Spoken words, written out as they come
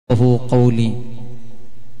قولي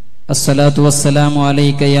الصلاة والسلام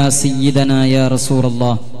عليك يا سيدنا يا رسول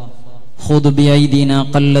الله خذ بأيدينا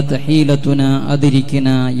قلت حيلتنا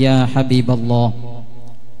أدركنا يا حبيب الله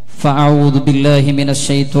فأعوذ بالله من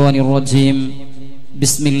الشيطان الرجيم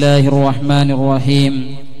بسم الله الرحمن الرحيم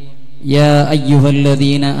يا أيها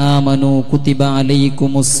الذين آمنوا كتب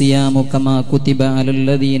عليكم الصيام كما كتب على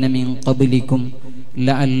الذين من قبلكم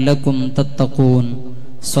لعلكم تتقون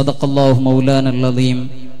صدق الله مولانا العظيم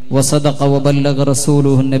وصدق وبلغ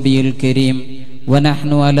رسوله النبي الكريم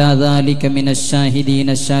ونحن على ذلك من الشاهدين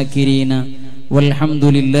الشاكرين والحمد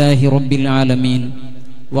لله رب العالمين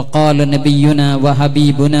وقال نبينا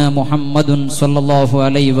وحبيبنا محمد صلى الله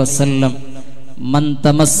عليه وسلم من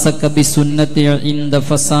تمسك بسنتي عند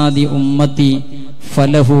فساد أمتي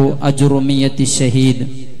فله أجر 100 شهيد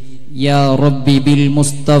يا ربي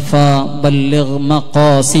بالمصطفى بلغ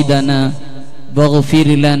مقاصدنا واغفر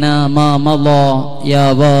لنا ما مضى يا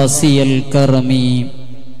واسي الكرم.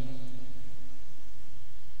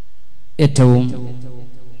 ഏറ്റവും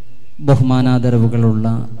ബഹുമാനാദരവുകളുള്ള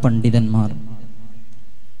പണ്ഡിതന്മാർ,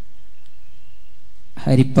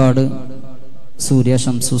 ഹരിപ്പാട് സൂര്യ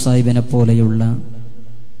ഷംസു സാഹിബിനെ പോലെയുള്ള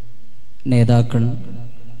നേതാക്കൾ,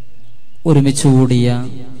 ഒരുമിച്ചുകൂടിയ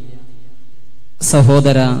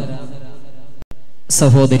സഹോദര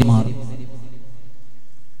സഹോദരിമാർ,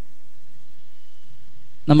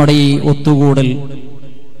 നമ്മുടെ ഈ ഒത്തുകൂടൽ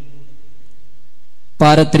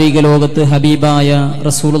പാരത്രിക ലോകത്ത് ഹബീബായ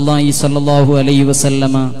റസൂലുള്ളാഹി സ്വല്ലല്ലാഹു അലൈഹി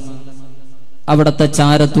വസല്ലമ അവിടുത്തെ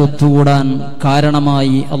ചാരത്ത് ഒത്തുകൂടാൻ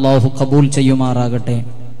കാരണമായി അള്ളാഹു കബൂൽ ചെയ്യുമാറാകട്ടെ.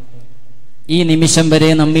 ഈ നിമിഷം വരെ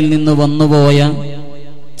നമ്മിൽ നിന്ന് വന്നുപോയ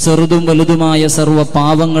ചെറുതും വലുതുമായ സർവ്വ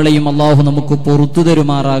പാവങ്ങളെയും അള്ളാഹു നമുക്ക് പുറത്തു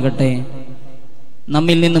തരുമാറാകട്ടെ.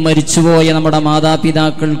 നമ്മിൽ നിന്ന് മരിച്ചുപോയ നമ്മുടെ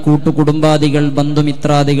മാതാപിതാക്കൾ, കൂട്ടുകുടുംബാദികൾ,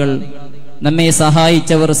 ബന്ധുമിത്രാദികൾ, നമ്മെ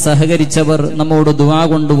സഹായിച്ചവർ, സഹകരിച്ചവർ, നമ്മോട് ദുആ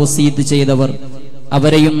കൊണ്ട് വസീത്ത് ചെയ്തവർ,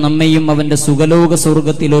 അവരെയും നമ്മെയും അവന്റെ സുഖലോക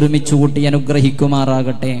സ്വർഗത്തിൽ ഒരുമിച്ച് കൂട്ടി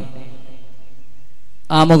അനുഗ്രഹിക്കുമാറാകട്ടെ.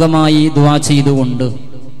 ആമുഖമായി ദുആ ചെയ്തുകൊണ്ട്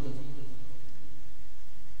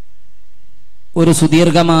ഒരു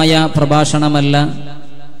സുദീർഘമായ പ്രഭാഷണമല്ല,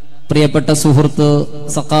 പ്രിയപ്പെട്ട സുഹൃത്ത്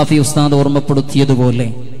സഖാഫി ഉസ്താദ് ഓർമ്മപ്പെടുത്തിയതുപോലെ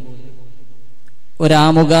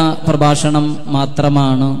ഒരാമുഖ പ്രഭാഷണം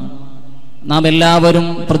മാത്രമാണ് നാം എല്ലാവരും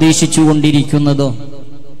പ്രതീക്ഷിച്ചുകൊണ്ടിരിക്കുന്നത്.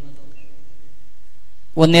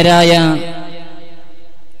 ഒന്നരായ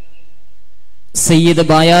സയ്യിദ്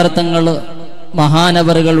ബായാർ തങ്ങൾ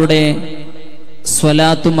മഹാനവറുകളുടെ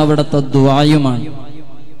സ്വലാത്തും അവിടുത്തെ ദുആയുമാണ്.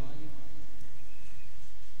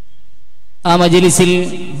 ആ മജ്ലിസിൽ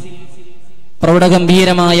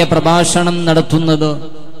പ്രൗഢഗംഭീരമായ പ്രഭാഷണം നടത്തുന്നത്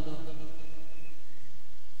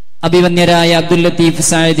അഭിവന്യരായ അബ്ദുൽ ലത്തീഫ്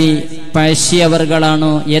സഅദി പഴശ്ശി അവർകളാണ്.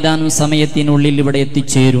 ഏതാനും സമയത്തിനുള്ളിൽ ഇവിടെ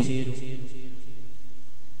എത്തിച്ചേരും.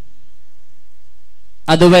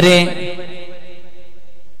 അതുവരെ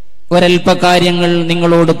ഒരൽപ്പ കാര്യങ്ങൾ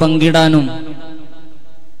നിങ്ങളോട് പങ്കിടാനും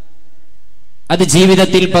അത്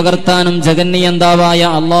ജീവിതത്തിൽ പകർത്താനും ജഗന്നിയന്താവായ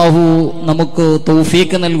അള്ളാഹു നമുക്ക്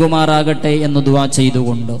തൗഫീഖ് നൽകുമാറാകട്ടെ എന്ന് ദുആ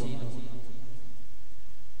ചെയ്തുകൊണ്ട്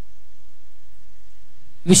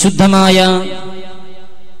വിശുദ്ധമായ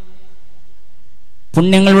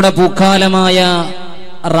പുണ്യങ്ങളുടെ പൂക്കാലമായ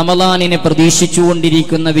റമളാനിനെ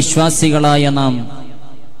പ്രതീക്ഷിച്ചുകൊണ്ടിരിക്കുന്ന വിശ്വാസികളായ നാം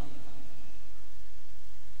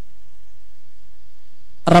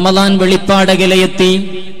റമളാൻ വെളിപ്പാടകലയെത്തി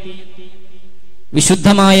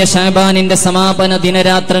വിശുദ്ധമായ ശഅബാനിന്റെ സമാപന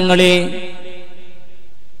ദിനരാത്രങ്ങളെ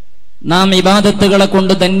നാം ഇബാദത്തുകളെ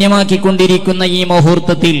കൊണ്ട് ധന്യമാക്കിക്കൊണ്ടിരിക്കുന്ന ഈ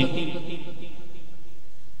മുഹൂർത്തത്തിൽ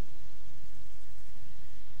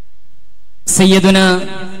സയ്യിദുന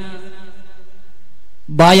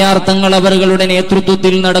ബായാർ തങ്ങൾ അവരുടെ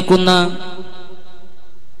നേതൃത്വത്തിൽ നടക്കുന്ന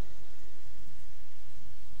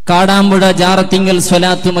കാടാമ്പുഴ ജാറത്തിങ്കൽ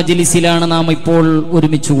സ്വലാത്ത് മജ്ലിസിലാണ് നാം ഇപ്പോൾ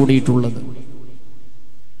ഒരുമിച്ച് കൂടിയിട്ടുള്ളത്.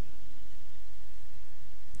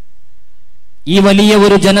 ഈ വലിയ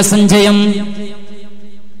ഒരു ജനസഞ്ചയം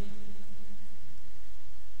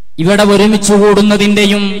ഇവിടെ ഒരുമിച്ച്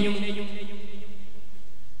കൂടുന്നതിന്റെയും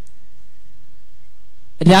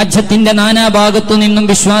രാജ്യത്തിന്റെ നാനാഭാഗത്തു നിന്നും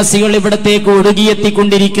വിശ്വാസികൾ ഇവിടത്തേക്ക്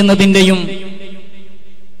ഒഴുകിയെത്തിക്കൊണ്ടിരിക്കുന്നതിന്റെയും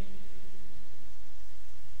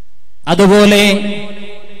അതുപോലെ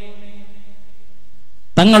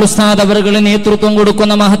തങ്ങൾ ഉസ്താദ് അവർക്ക് നേതൃത്വം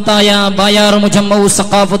കൊടുക്കുന്ന മഹത്തായ ബായാർ മുജമ്മഉ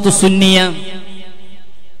സഖാഫത്തു സുന്നിയ,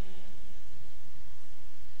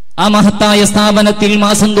 ആ മഹത്തായ സ്ഥാപനത്തിൽ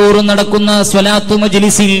മാസം തോറും നടക്കുന്ന സ്വലാത്തു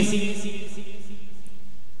മജ്ലിസിൽ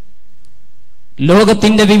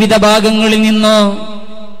ലോകത്തിന്റെ വിവിധ ഭാഗങ്ങളിൽ നിന്ന്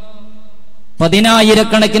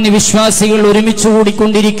പതിനായിരക്കണക്കിന് വിശ്വാസികൾ ഒരുമിച്ച്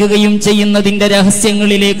കൂടിക്കൊണ്ടിരിക്കുകയും ചെയ്യുന്നതിന്റെ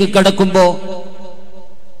രഹസ്യങ്ങളിലേക്ക് കടക്കുമ്പോ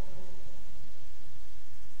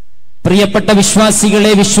പ്രിയപ്പെട്ട വിശ്വാസികളെ,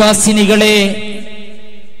 വിശ്വാസിനികളെ,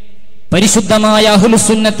 പരിശുദ്ധമായ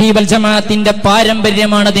അഹ്ലുസുന്നത്തി വൽ ജമാഅത്തിന്റെ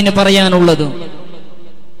പാരമ്പര്യമാണ് അതിന് പറയാനുള്ളത്.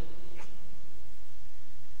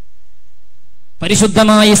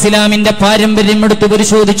 പരിശുദ്ധമായ ഇസ്ലാമിന്റെ പാരമ്പര്യം എടുത്ത്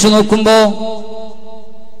പരിശോധിച്ചു നോക്കുമ്പോ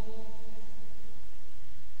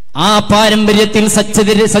ആ പാരമ്പര്യത്തിൽ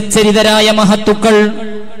സച്ചരിതരായ മഹത്തുക്കൾ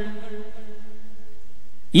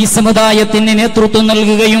ഈ സമുദായത്തിന് നേതൃത്വം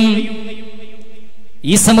നൽകുകയും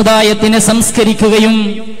ഈ സമുദായത്തിനെ സംസ്കരിക്കുകയും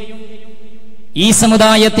ഈ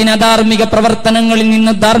സമുദായത്തിന് അധാർമിക പ്രവർത്തനങ്ങളിൽ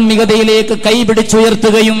നിന്ന് ധാർമ്മികതയിലേക്ക്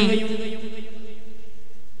കൈപിടിച്ചുയർത്തുകയും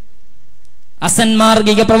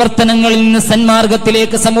അസന്മാർഗിക പ്രവർത്തനങ്ങളിൽ നിന്ന്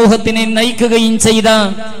സന്മാർഗത്തിലേക്ക് സമൂഹത്തിനെ നയിക്കുകയും ചെയ്ത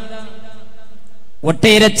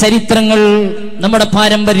ഒട്ടേറെ ചരിത്രങ്ങൾ നമ്മുടെ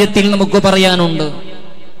പാരമ്പര്യത്തിൽ നമുക്ക് പറയാനുണ്ട്.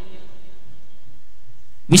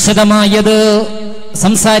 വിശദമായത്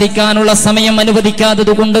സംസാരിക്കാനുള്ള സമയം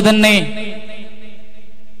അനുവദിക്കാത്തതുകൊണ്ട് തന്നെ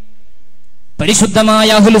പരിശുദ്ധമായ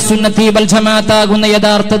അഹ്ലുസുന്നത്തി വൽ ജമാഅത്താകുന്ന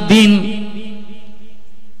യഥാർത്ഥ ദീൻ,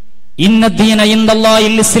 ഇന്നദ്ദീന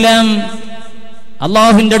ഇൻദല്ലാഹിൽ ഇസ്ലാം,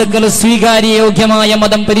 അല്ലാഹുവിന്റെ അടുക്കൽ സ്വീകാര്യയോഗ്യമായ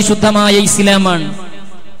മതം പരിശുദ്ധമായ ഇസ്ലാമാണ്.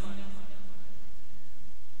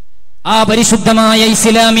 ആ പരിശുദ്ധമായ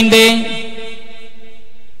ഇസ്ലാമിന്റെ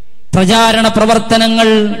പ്രചാരണ പ്രവർത്തനങ്ങൾ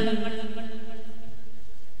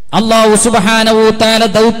അല്ലാഹു സുബ്ഹാനഹു തആല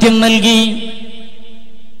ദൗത്യം നൽകി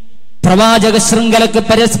പ്രവാചക ശൃംഖലക്ക്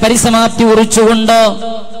പരിസമാപ്തി കുറിച്ചുകൊണ്ട്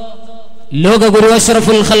ലോകഗുരു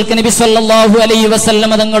അഷ്റഫുൽ ഖൽഖ് നബി സല്ലല്ലാഹു അലൈഹി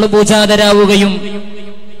വസല്ലം തങ്ങൾ പൂജാതരാവുകയും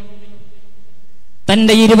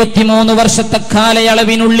തന്റെ 23 വർഷത്തെ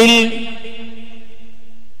കാലയളവിനുള്ളിൽ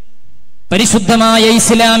പരിശുദ്ധമായ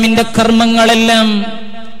ഇസ്ലാമിന്റെ കർമ്മങ്ങളെല്ലാം,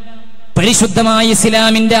 പരിശുദ്ധമായ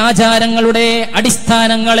ഇസ്ലാമിന്റെ ആചാരങ്ങളുടെ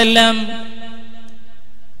അടിസ്ഥാനങ്ങളെല്ലാം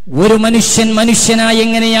ഒരു മനുഷ്യനായി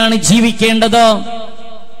എങ്ങനെയാണ് ജീവിക്കേണ്ടത്,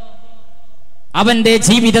 അവന്റെ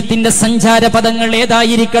ജീവിതത്തിന്റെ സഞ്ചാരപഥങ്ങൾ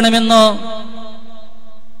ഏതായിരിക്കണമെന്നോ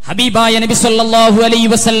ഹബീബായ നബി സല്ലല്ലാഹു അലൈഹി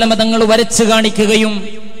വസല്ലം തങ്ങൾ വരച്ചു കാണിക്കുകയും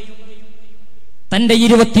തന്റെ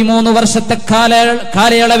 23 വർഷത്തെ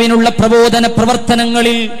കാലയളവിനുള്ള പ്രബോധന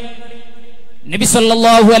പ്രവർത്തനങ്ങളിൽ നബി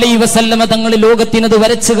സല്ലല്ലാഹു അലൈഹി വസല്ലം തങ്ങൾ ലോകത്തിനത്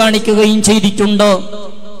വരച്ചു കാണിക്കുകയും ചെയ്തിട്ടുണ്ട്.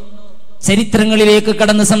 ചരിത്രങ്ങളിലേക്ക്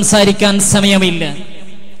കടന്ന് സംസാരിക്കാൻ സമയമില്ല.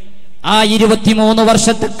 ആ 23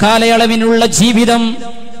 വർഷത്തെ കാലയളവിനുള്ള ജീവിതം,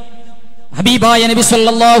 ഹബീബായ നബി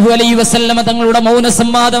സല്ലല്ലാഹു അലൈഹി വസല്ലം തങ്ങളുടെ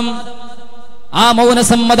മൗനസമ്മതം, ആ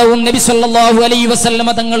മൗനസമ്മതവും നബി സല്ലല്ലാഹു അലൈഹി വസല്ലം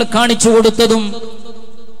തങ്ങൾ കാണിച്ചു കൊടുത്തതും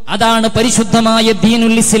അതാണ് പരിശുദ്ധമായ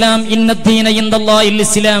ദീനുൽ ഇസ്ലാം, ഇന്നദ്ദീന ഇൻദല്ലാഹിൽ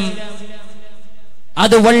ഇസ്ലാം.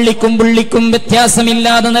 അത് വള്ളിക്കും പുള്ളിക്കും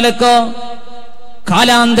വ്യത്യാസമില്ലാതെ നിലക്ക്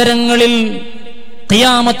കാലാന്തരങ്ങളിൽ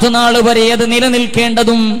ഖിയാമത്ത് നാൾ വരെ അത്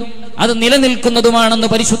നിലനിൽക്കേണ്ടതും അത് നിലനിൽക്കുന്നതുമാണെന്ന്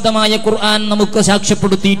പരിശുദ്ധമായ ഖുർആൻ നമുക്ക്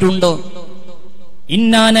സാക്ഷ്യപ്പെടുത്തിയിട്ടുണ്ട്.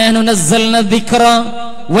 ഇന്നാ നഹ്നു നസ്സൽന ദിക്റ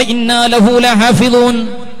വ ഇന്നാ ലഹു ലഹാഫിളൂൻ.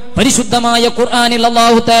 പരിശുദ്ധമായ ഖുർആനിൽ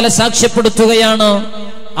അല്ലാഹു തആല സാക്ഷ്യപ്പെടുത്തുകയാണ്,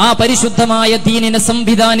 ആ പരിശുദ്ധമായ ദീനിനെ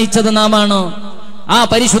സംവിധാനിച്ചത് നാമാണ്, ആ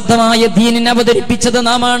പരിശുദ്ധമായ ദീനിനെ അവതരിപ്പിച്ചത്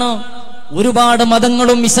നാമാണ്. ഒരുപാട്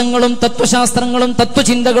മതങ്ങളും മിസങ്ങളും തത്വശാസ്ത്രങ്ങളും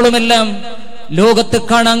തത്വചിന്തകളുമെല്ലാം ലോകത്ത്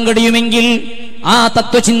കാണാൻ കഴിയുമെങ്കിൽ ആ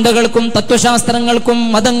തത്വചിന്തകൾക്കും തത്വശാസ്ത്രങ്ങൾക്കും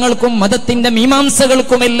മതങ്ങൾക്കും മതത്തിന്റെ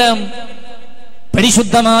മീമാംസകൾക്കുമെല്ലാം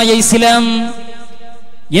പരിശുദ്ധമായ ഇസ്ലാം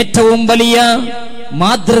ഏറ്റവും വലിയ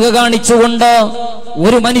മാതൃക കാണിച്ചുകൊണ്ട്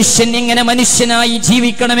ഒരു മനുഷ്യൻ എങ്ങനെ മനുഷ്യനായി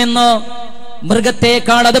ജീവിക്കണമെന്ന്,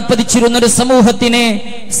 മൃഗത്തെക്കാൾ അധപ്പതിച്ചിരുന്നൊരു സമൂഹത്തിനെ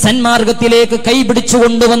സന്മാർഗത്തിലേക്ക് കൈപിടിച്ചു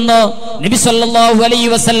കൊണ്ടുവന്ന് നബി സല്ലല്ലാഹു അലൈഹി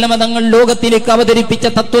വസല്ലം തങ്ങൾ ലോകത്തിലേക്ക് അവതരിപ്പിച്ച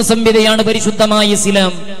തത്വസംഹിതയാണ് പരിശുദ്ധമായ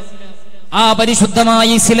ഇസ്ലാം. ആ പരിശുദ്ധമായ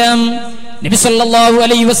ഇസ്ലാം നബി സല്ലല്ലാഹു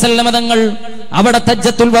അലൈഹി വസല്ലം തങ്ങൾ അവിടെ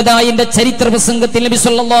ഹജ്ജത്തുൽ വദാഇന്റെ ചരിത്ര പ്രസംഗത്തിൽ നബി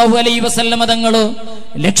സല്ലല്ലാഹു അലൈഹി വസല്ലം തങ്ങൾ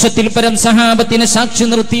ലക്ഷത്തിൽ പരം സഹാബത്തിനെ സാക്ഷി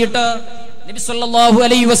നിർത്തിയിട്ട് നബി സല്ലല്ലാഹു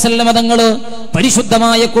അലൈഹി വസല്ലം തങ്ങൾ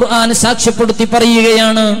പരിശുദ്ധമായ ഖുർആൻ സാക്ഷ്യപ്പെടുത്തി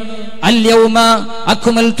പറയുകയാണ്, അൽയൗമ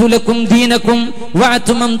അക്മൽതു ലക്കും ദീനക്കും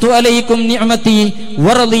വഅത്മംതു അലൈക്കും നിഅമതി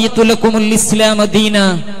വറളിതു ലക്കുമുൽ ഇസ്ലാമ ദീന.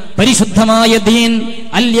 പരിശുദ്ധമായ ദീൻ,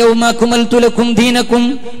 അൽയൗമ അക്മൽതു ലക്കും ദീനക്കും,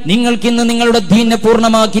 നിങ്ങൾക്ക് ഇന്ന് നിങ്ങളുടെ ദീനെ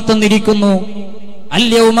പൂർണ്ണമാക്കി തന്നിരിക്കുന്നു.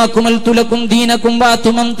 അൽയൗമ അക്മൽതു ലക്കും ദീനക്കും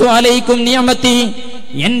വഅത്മംതു അലൈക്കും നിഅമതി,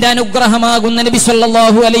 എന്റെ അനുഗ്രഹമാകുന്ന നബി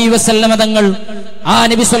സല്ലല്ലാഹു അലൈഹി വസല്ലം തങ്ങൾ, ആ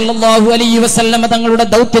നബി സല്ലല്ലാഹു അലൈഹി വസല്ലം തങ്ങളുടെ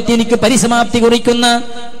ദൗത്യത്തെ എനിക്ക് പരിസമാപ്തി കുറിക്കുന്ന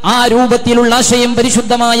ആ രൂപത്തിലുള്ള ആശയം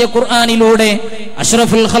പരിശുദ്ധമായ ഖുർആനിലൂടെ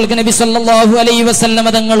അഷ്റഫുൽ ഖൽഖ് നബി സല്ലല്ലാഹു അലൈഹി വസല്ലം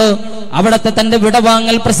തങ്ങൾ അവിടത്തെ തന്റെ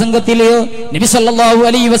വിടവാങ്ങൽ പ്രസംഗത്തിൽ നബി സല്ലല്ലാഹു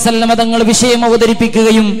അലൈഹി വസല്ലം തങ്ങൾ വിഷയം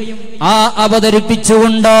അവതരിപ്പിക്കുകയും ആ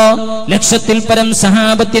അവതരിപ്പിച്ചുകൊണ്ട് ലക്ഷത്തിൽ പരം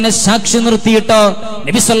സഹാബത്തിനെ സാക്ഷി നിർത്തിയിട്ട്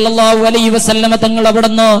നബി സല്ലല്ലാഹു അലൈഹി വസല്ലം തങ്ങൾ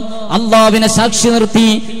അവിടുന്ന് അല്ലാഹുവിനെ സാക്ഷി നിർത്തി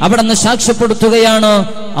അവിടുന്ന് സാക്ഷ്യപ്പെടുത്തുകയാണ്,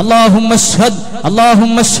 അല്ലാഹുമ്മ അശ്ഹദ്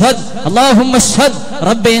അല്ലാഹുമ്മ അശ്ഹദ് അല്ലാഹുമ്മ അശ്ഹദ്.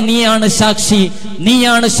 റബ്ബേ നീയാണ് സാക്ഷി,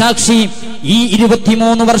 നീയാണ് സാക്ഷി. ഈ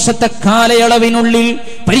 23 വർഷത്തെ കാലയളവിനുള്ളിൽ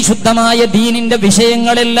പരിശുദ്ധമായ ദീനിന്റെ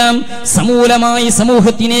വിഷയങ്ങളെല്ലാം സമൂലമായി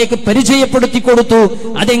സമൂഹത്തിലേക്ക് പരിചയപ്പെടുത്തി കൊടുത്തു.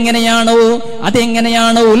 അതെങ്ങനെയാണ്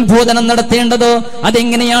ഉത്ബോധനം നടത്തേണ്ടത്,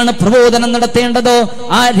 അതെങ്ങനെയാണ് പ്രബോധനം നടത്തേണ്ടത്,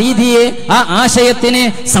 ആ രീതിയെ, ആ ആശയത്തിനെ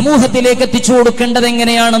സമൂഹത്തിലേക്ക് എത്തിച്ചു കൊടുക്കേണ്ടത്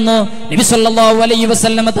എങ്ങനെയാണെന്ന് നബി സല്ലല്ലാഹു അലൈഹി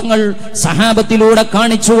വസല്ലമ തങ്ങൾ സഹാബത്തിലൂടെ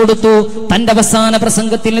കാണിച്ചു കൊടുത്തു. തന്റെ അവസാന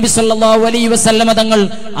പ്രസംഗത്തിൽ നബി സല്ലല്ലാഹു അലൈഹി വസല്ലമ തങ്ങൾ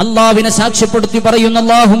അല്ലാഹുവിനെ സാക്ഷ്യപ്പെടുത്തി പറയുന്നു,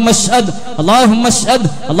 അല്ലാഹുമ്മ അശ്ഹദ് അല്ലാഹുമ്മ അശ്ഹദ്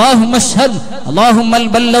അല്ലാഹുമ്മ അശ്ഹദ് അല്ലാഹുമ്മൽ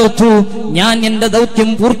ബല്ലഗ്തു. ഞാൻ എന്റെ ദൗത്യം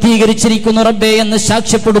പൂർത്തീകരിച്ചിരിക്കുന്നു റബ്ബേ എന്ന്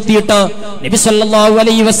സാക്ഷ്യപ്പെടുത്തിയിട്ട് നബി സല്ലല്ലാഹു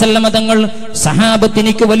അലൈഹി വസല്ലമ തങ്ങൾ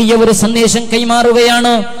സഹാബത്തിനിക്ക് വലിയ ഒരു സന്ദേശം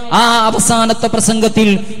കൈമാറുകയാണ്. ആ അവസാനത്തെ പ്രസംഗത്തിൽ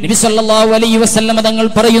നബി സല്ലല്ലാഹു അലൈഹി വസല്ലമ തങ്ങൾ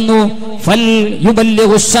പറയുന്നു, ഫൽ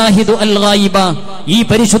യുബല്ലിഗു ഷാഹിദു അൽ ഗായിബ. ഈ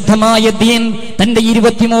പരിശുദ്ധമായ ദീൻ തന്റെ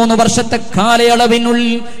 23 വർഷത്തെ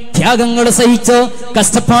കാലയളവിനുള്ളിൽ ത്യാഗങ്ങൾ സഹിച്ച്,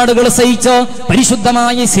 കഷ്ടപ്പാടുകൾ സഹിച്ച്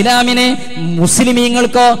പരിശുദ്ധമായ ഇസ്ലാമിനെ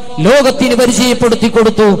മുസ്ലിമീങ്ങൾക്ക് ലോകത്തിന് പരിചയപ്പെടുത്തി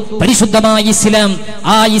കൊടുത്തു. പരിശുദ്ധമായ ഇസ്ലാം,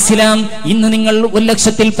 ആ ഇസ്ലാം ഇന്ന് നിങ്ങൾ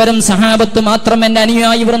 1,00,000-ൽ പരം സഹാബത്ത് മാത്രം, എന്റെ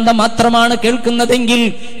അനുയായി വൃന്ദം മാത്രമാണ് കേൾക്കുന്നതെങ്കിൽ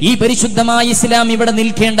ഈ പരിശുദ്ധമായ ഇസ്ലാം ഇവിടെ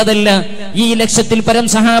നിൽക്കേണ്ടതല്ല. ഈ 1,00,000-ൽ പരം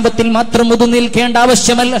സഹാബത്തിൽ മാത്രം ഒതുങ്ങി നിൽക്കേണ്ട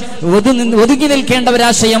ആവശ്യമല്ല, ഒതുങ്ങി നിൽക്കേണ്ട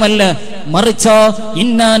ഒരാശയമല്ല. മറിച്ച്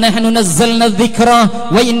ഇന്നാ നഹ്നു നസ്സൽന ദിക്റ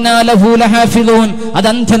വ ഇന്നാ ലഹു ലഹാഫിദൂൻ. അത്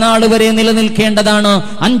അന്ത്യനാൾ വരെ നിലനിൽക്കേണ്ടതാണ്,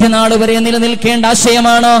 അന്ത്യനാൾ വരെ നിലനിൽക്കേണ്ട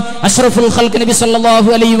ആശയമാണ്. അഷ്റഫുൽ ഖൽഖ് നബി സല്ലല്ലാഹു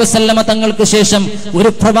അലൈഹി വസല്ലമ തങ്ങൾക്ക് ശേഷം ഒരു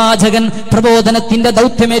പ്രവാചകൻ പ്രബോധനത്തിന്റെ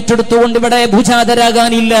ദൗത്യം ഏറ്റെടുത്തുകൊണ്ട് ഇവിടെ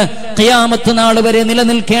ഭുജാതരാകാനില്ല. ഖിയാമത്ത് നാൾ വരെ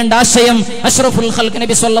നിലനിൽക്കേണ്ട ആശയം അഷ്റഫുൽ ഖൽഖ്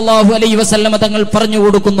നബി സല്ലല്ലാഹു അലൈഹി വസല്ലമ തങ്ങൾ പറഞ്ഞു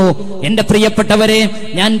കൊടുക്കുന്നു. എന്റെ പ്രിയപ്പെട്ടവരെ,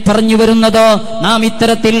 ഞാൻ പറഞ്ഞു വരുന്നത്, നാം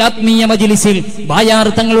ഇത്തരത്തിൽ ആത്മീയ മജ്ലിസിൽ ബായാർ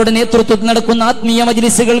തങ്ങളുടെ നേതൃത്വത്തിൽ നടക്കുന്ന ആത്മീയ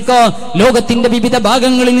മജ്ലിസുകൾക്ക് ലോകത്തിന്റെ വിവിധ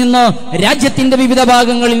ഭാഗങ്ങളിൽ നിന്ന്, രാജ്യത്തിന്റെ വിവിധ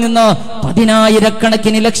ഭാഗങ്ങളിൽ നിന്ന്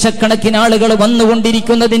പതിനായിരക്കണക്കിന് ലക്ഷക്കണക്കിന് ആളുകൾ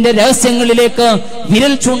വന്നുകൊണ്ടിരിക്കുന്നതിന്റെ രഹസ്യങ്ങളിലേക്ക്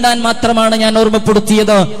വിരൽ ചൂണ്ടാൻ മാത്രമാണ് ഞാൻ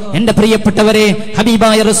ഓർമ്മപ്പെടുത്തിയത്. എന്റെ പ്രിയപ്പെട്ടവരെ,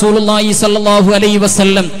 ഹബീബായ റസൂലുള്ളാഹി സ്വല്ലല്ലാഹു അലൈഹി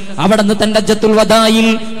വസല്ലം അവിടുന്ന് തന്റെ ഹജ്ജത്തുൽ വദായിൽ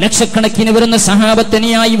ലക്ഷക്കണക്കിന് വരുന്ന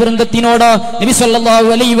സഹാബത്തനിയായി വൃന്ദത്തിനോട് നബി സല്ലല്ലാഹു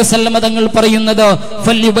അലൈഹി വസല്ലം തങ്ങൾ പറയുന്നത്,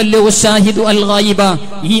 ഫല്യുബല്ലിഗു ഷാഹിദു അൽ ഗായിബ.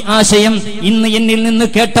 ഈ ആശയം ഇന്ന് എന്നിൽ നിന്ന്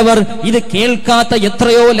കേട്ടവർ, ഇത് കേൾക്കാത്ത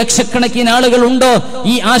എത്രയോ ലക്ഷക്കണക്കിന് ആളുകളുണ്ട്.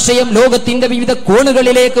 ഈ ആശയം ലോകത്തിന്റെ വിവിധ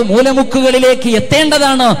കോണുകളിലേക്ക്, മൂലമുക്കുകളിലേക്ക്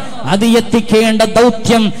എത്തേണ്ടതാണ്. അത് എത്തിക്കേണ്ട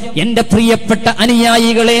ദൗത്യം എന്റെ പ്രിയപ്പെട്ട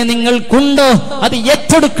അനുയായികളെ നിങ്ങൾക്കുണ്ട്. അത്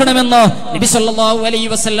ഏറ്റെടുക്കണമെന്ന് നബി സല്ലല്ലാഹു അലൈഹി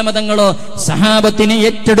വസല്ലം തങ്ങൾ സഹാബത്തിനെ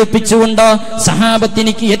ഏറ്റെടുപ്പിച്ചുകൊണ്ട്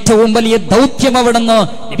സഹാബത്തിനിക്ക് ഏറ്റവും വലിയ ദൗത്യം അവിടുന്ന്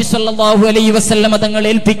നബി സല്ലല്ലാഹു അലൈഹി വസല്ലം തങ്ങൾ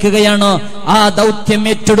ഏൽപ്പിക്കുകയാണ്. ആ ദൗത്യം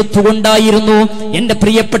ഏറ്റെടുത്തുകൊണ്ടായിരുന്നു എന്റെ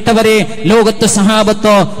പ്രിയപ്പെട്ടവരെ ലോകത്ത്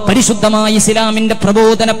സഹാബത്ത് പരിശുദ്ധമായ ഇസ്ലാമിന്റെ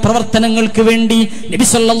പ്രബോധന പ്രവർത്തനങ്ങൾക്ക് വേണ്ടി നബി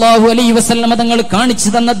സല്ലല്ലാഹു അലൈഹി വസല്ലം തങ്ങൾ കാണിച്ചു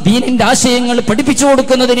തന്ന ദീനിന്റെ ആശയങ്ങൾ പഠിപ്പിച്ചു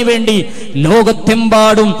കൊടുക്കുന്നതിന് വേണ്ടി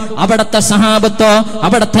ലോകത്തെമ്പാടും അവിടത്തെ സഹാബത്ത്,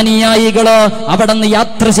 അവിടത്തെ അനുയായികള് അവിടുന്ന്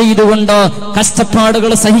യാത്ര ചെയ്തുകൊണ്ട്,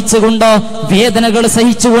 കഷ്ടപ്പാടുകൾ സഹിച്ചുകൊണ്ട്, വേദനകൾ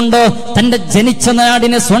സഹിച്ചുകൊണ്ട്, തന്റെ ജനിച്ച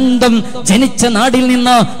നാടിനെ, സ്വന്തം ജനിച്ച നാടിൽ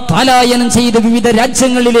നിന്ന് പലായനം ചെയ്ത് വിവിധ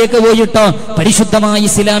രാജ്യങ്ങളിലേക്ക് പോയിട്ട് പരിശുദ്ധമായ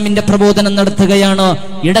ഇസ്ലാമിന്റെ പ്രബോധനം നടത്തുകയാണ്.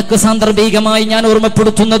 ഇടക്ക് സാന്ദർഭികമായി ഞാൻ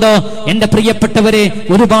ഓർമ്മപ്പെടുത്തുന്നത്, എന്റെ പ്രിയപ്പെട്ടവരെ,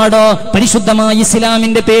 ഒരുപാട് പരിശുദ്ധമായ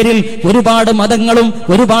ഇസ്ലാമിന്റെ പേരിൽ ഒരുപാട് മതങ്ങളും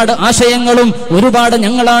ഒരുപാട് ആശയങ്ങളും ഒരുപാട്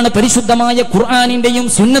ഞങ്ങളാണ് പരിശുദ്ധമായ ഖുർആനിന്റെയും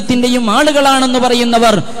സുന്നത്തിന്റെയും ആളുകളാണെന്ന്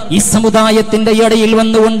പറയുന്നവർ ഈ സമുദായത്തിന്റെ ഇടയിൽ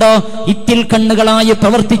വന്നുകൊണ്ട് ഇത്തിൽ കണ്ണുകളായി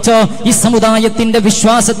പ്രവർത്തിച്ച് ഈ സമുദായത്തിന്റെ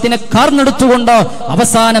വിശ്വാസത്തിനെ കാർന്നെടുത്തുകൊണ്ട്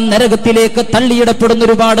അവസാനം നരകത്തിലേക്ക് തള്ളിയിടപ്പെടുന്ന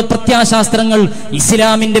ഒരുപാട് പ്രത്യാശാസ്ത്രങ്ങൾ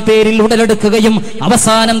ഇസ്ലാമിന്റെ പേരിൽ ഉടലെടുക്കുകയും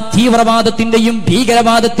അവസാനം തീവ്രവാദത്തിന്റെയും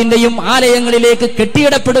ഭീകരവാദത്തിന്റെയും ആലയങ്ങളിലേക്ക്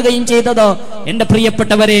കെട്ടിയിടപ്പെടുകയും ചെയ്തത് എന്റെ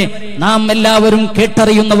പ്രിയപ്പെട്ടവരെ, നാം എല്ലാവരും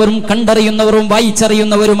കേട്ടറിയുന്നവരും കണ്ടറിയുന്നവരും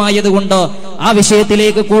വായിച്ചറിയുന്നവരുമായതുകൊണ്ട് ആ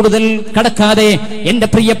വിഷയത്തിലേക്ക് കൂടുതൽ കടക്കാതെ എന്റെ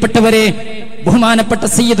പ്രിയപ്പെട്ടവരെ, ബഹുമാനപ്പെട്ട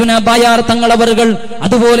സയ്യിദുന ബായാർ തങ്ങളവറുകൾ,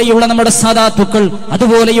 അതുപോലെയുള്ള നമ്മുടെ സാദാത്തുക്കൾ,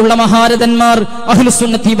 അതുപോലെയുള്ള മഹാരഥന്മാർ,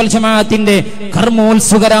 അഹ്ലുസുന്നത്തി വൽ ജമാഅത്തിന്റെ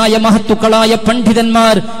കർമ്മോത്സുകരായ മഹത്തുക്കളായ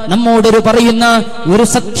പണ്ഡിതന്മാർ നമ്മോടൊരു പറയുന്ന ഒരു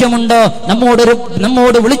സത്യമുണ്ട്,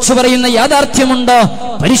 നമ്മോട് വിളിച്ചു പറയുന്ന യാഥാർത്ഥ്യമുണ്ട്.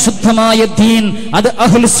 പരിശുദ്ധമായ ദീൻ അത്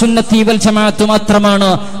അഹ്ലുസുന്നത്തി വൽ ജമാഅത്ത് മാത്രമാണ്.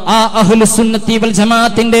 ആ അഹ്ലുസുന്നത്തി വൽ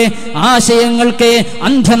ജമാഅത്തിന്റെ ആശയങ്ങൾക്ക്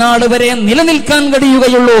അന്ത്യനാൾ വരെ നിലനിൽക്കാൻ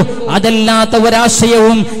കഴിയുകയുള്ളൂ. അതല്ലാത്ത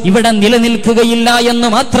ഒരാശയവും ഇവിടെ നിലനിൽക്കുകയില്ല എന്ന്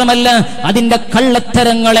മാത്രമല്ല, അതിന്റെ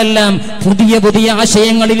കള്ളത്തരങ്ങളെല്ലാം പുതിയ പുതിയ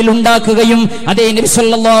ആശയങ്ങളിൽ ഉണ്ടാക്കുകയും അതേ നബി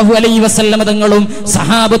സല്ലല്ലാഹു അലൈഹി വസല്ലം തങ്ങളും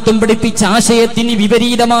സഹാബത്തും പഠിപ്പിച്ച ആശയത്തിന്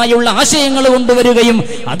വിപരീതമായുള്ള ആശയങ്ങൾ കൊണ്ടുവരികയും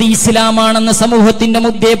അത് ഇസ്ലാമാണെന്ന് സമൂഹത്തിന്റെ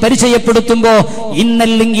മുദ്ദേ പരിചയപ്പെടുത്തുമ്പോ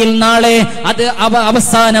ഇന്നല്ലെങ്കിൽ നാളെ അത്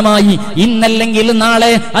അവസാനമായി, ഇന്നല്ലെങ്കിൽ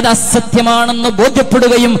നാളെ അത് അസത്യമാണെന്ന്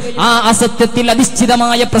ബോധ്യപ്പെടുകയും ആ അസത്യത്തിൽ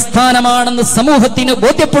അധിഷ്ഠിതമായ പ്രസ്ഥാനമാണെന്ന് സമൂഹത്തിന്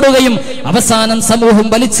ബോധ്യപ്പെടുകയും അവസാനം സമൂഹം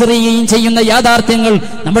വലിച്ചെറിയുകയും ചെയ്യുന്ന യാഥാർത്ഥ്യങ്ങൾ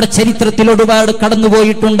നമ്മുടെ ചരിത്രത്തിൽ ഒരുപാട്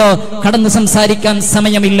കടന്നുപോയിട്ടുണ്ട്. കടന്നു സംസാരിക്കാൻ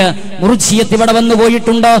സമയമില്ല. മുർജിയത്ത് ഇവിടെ വന്നു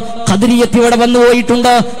പോയിട്ടുണ്ട്, ഖദരിയത്ത് ഇവിടെ വന്നു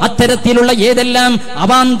പോയിട്ടുണ്ട്. അത്തരത്തിലുള്ള ഏതെല്ലാം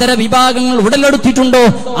അവാന്തര വിഭാഗങ്ങൾ ഉടലെടുത്തിട്ടുണ്ടോ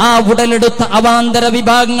ആ ഉടലെടുത്ത അവാന്തര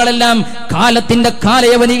വിഭാഗങ്ങളെല്ലാം കാലത്തിന്റെ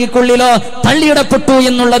കാലയവനികൾക്കുള്ളിലോ തള്ളിയിടപ്പെട്ടു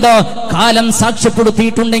എന്നുള്ളത് കാലം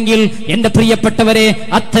സാക്ഷ്യപ്പെടുത്തിയിട്ടുണ്ടെങ്കിൽ എന്റെ പ്രിയപ്പെട്ടവരെ,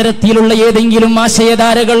 അത്തരത്തിലുള്ള ഏതെങ്കിലും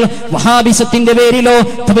ആശയധാരകൾ വഹാബിസത്തിന്റെ പേരിലോ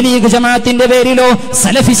തബ്ലീഗ് ജമാഅത്തിന്റെ പേരിലോ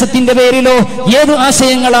സലഫിസത്തിന്റെ പേരിലോ ഏത്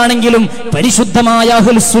ആശയങ്ങളാണെങ്കിലും പരിശുദ്ധമായ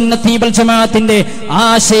അഹ്ലുസ് സുന്നത്തി വൽ ജമാഅത്തിന്റെ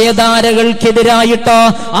ആശയധാരകൾക്കെതിരായിട്ട്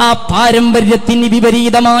ആ പാരമ്പര്യത്തിന്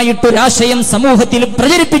വിപരീതമായിട്ടൊരാശയം സമൂഹത്തിൽ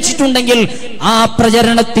പ്രചരിപ്പിച്ചിട്ടുണ്ടെങ്കിൽ ആ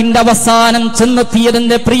പ്രചരണത്തിന്റെ അവസാനം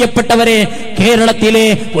ചെന്നെത്തിയതിന്റെ പ്രിയപ്പെട്ടവരെ, കേരളത്തിലെ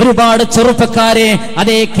ഒരുപാട് ചെറുപ്പക്കാരെ,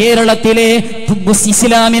 അതേ കേരളത്തിലെ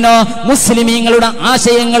ഇസ്ലാമിനോ മുസ്ലിമീങ്ങളുടെ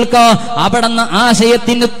ആശയങ്ങൾക്ക് അവിടുന്ന്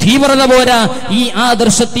ആശയത്തിന് തീവ്രത പോരാ, ഈ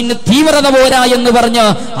ആദർശത്തിന് തീവ്രത പോരാ എന്ന് പറഞ്ഞ്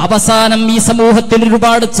അവസാനം ഈ സമൂഹത്തിൽ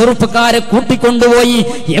ഒരുപാട് ചെറുപ്പക്കാരെ കൂട്ടിക്കൊണ്ടുപോയി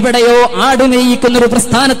എവിടെയോ ആടുമേയിക്കുന്ന ഒരു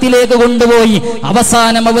പ്രസ്ഥാനത്തിലേക്ക് കൊണ്ടുപോയി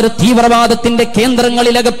അവസാനം അവർ തീവ്രവാദത്തിന്റെ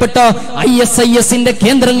കേന്ദ്രങ്ങളിൽ അകപ്പെട്ട് ISISന്റെ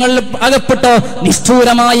കേന്ദ്രങ്ങളിൽ അകപ്പെട്ട്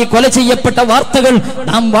നിഷ്ഠൂരമായി കൊല ചെയ്യപ്പെട്ട വാർത്തകൾ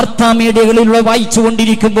നാം വാർത്താ മീഡിയകളിലൂടെ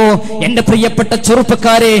വായിച്ചുകൊണ്ടിരിക്കുമ്പോ എന്റെ പ്രിയപ്പെട്ട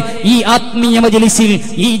ചെറുപ്പക്കാരെ, ഈ ആത്മീയ മജ്ലിസിൽ,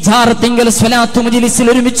 ഈ ജാറത്തിങ്കൽ സ്വലാത്ത് മജ്ലിസിൽ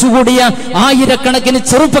ഒരുമിച്ച് കൂടിയ ആയിരക്കണക്കിന്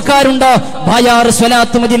ചെറുപ്പക്കാരുണ്ട്. ബായാർ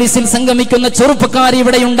സ്വലാത്ത് മജ്ലിസിൽ സംഗമിക്കുന്ന ചെറുപ്പക്കാർ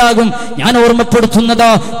ഇവിടെ ഉണ്ടാകും. ഞാൻ ഓർമ്മപ്പെടുത്തുന്നത്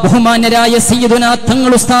ബഹുമാന്യരായ സയ്യിദുനാ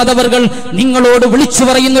തങ്ങൾ ഉസ്താദ് അവർകൾ നിങ്ങളോട് വിളിച്ചു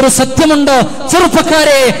പറയുന്ന ഒരു സത്യമുണ്ട്.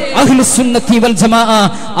 ചെറുപ്പക്കാരെ, അഹ്ലുസ് സുന്നത്തി വൽ ജമാഅ,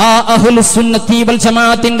 ആ അഹ്ലുസ് സുന്നത്തി വൽ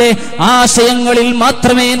ജമാഅത്തിന്റെ ആശയങ്ങളിൽ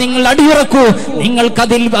മാത്രമേ നിങ്ങൾ അടിയുറക്കൂ. നിങ്ങൾക്ക്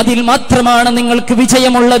അതിൽ മാത്രമാണ് നിങ്ങൾക്ക്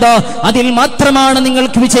വിജയമുള്ളത്. അതിൽ മാത്രമാണ്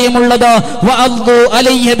നിങ്ങൾക്ക് വിജയമുള്ളത്. വഅദ്ദു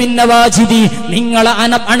അലൈഹി ബിന്നവാജിദി, നിങ്ങൾ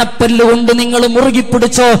അണപ്പല്ലുകൊണ്ട് നിങ്ങൾ മുറുകി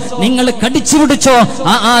പിടിച്ചോ, നിങ്ങൾ കടിച്ചു പിടിച്ചോ.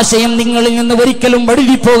 ആ ആശയം നിങ്ങളിൽ നിന്ന് ഒരിക്കലും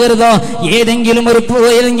വഴുകിപ്പോകരുത്.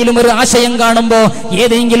 ഏതെങ്കിലും ഒരു ആശയം കാണുമ്പോ,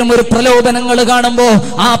 ഏതെങ്കിലും ഒരു പ്രലോഭനങ്ങൾ കാണുമ്പോ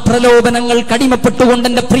ആ പ്രലോഭനങ്ങൾ അടിമപ്പെട്ടുകൊണ്ട്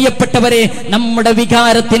എന്റെ പ്രിയപ്പെട്ടവരെ, നമ്മുടെ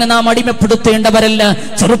വികാരത്തിന് നാം അടിമപ്പെടുത്തേണ്ടവരല്ല.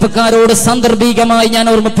 ചെറുപ്പക്കാരോട് സാന്ദർഭികമായി ഞാൻ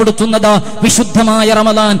ഓർമ്മപ്പെടുത്തുന്നത്, വിശുദ്ധമായ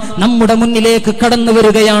റമദാൻ നമ്മുടെ മുന്നിലേക്ക് കടന്നു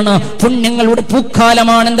വരികയാണ്. പുണ്യങ്ങളുടെ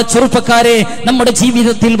പൂക്കാലമാണ് എന്റെ ചെറുപ്പക്കാരെ. നമ്മുടെ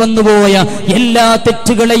ജീവിതത്തിൽ വന്നുപോയ എല്ലാ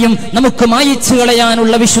തെറ്റുകളെയും നമുക്ക് മായിച്ചു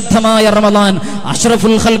കളയാനുള്ള വിശുദ്ധമായ റമദാൻ.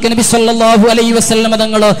 അഷ്റഫുൽ ഖൽഖ് നബി സല്ലല്ലാഹു അലൈഹി വസല്ലം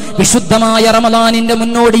തങ്ങൾ വിശുദ്ധമായ റമദാനിന്റെ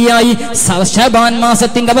മുന്നോടിയായി ശഅബാൻ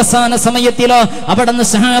മാസത്തിന്റെ അവസാന സമയത്തിൽ അവിടുന്ന്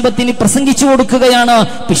സഹാബത്തിന് പ്രസംഗിച്ചു കൊടുക്കുകയാണ്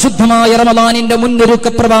വിശുദ്ധമായ റമദാനിന്റെ മുന്നൊരുക്ക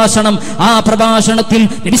പ്രഭാഷണം. ആ പ്രഭാഷണത്തിൽ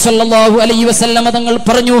നബി സല്ലല്ലാഹു അലൈഹി വസല്ലം തങ്ങൾ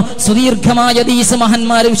പറഞ്ഞു, സുദീർഘമായ ഹദീസ്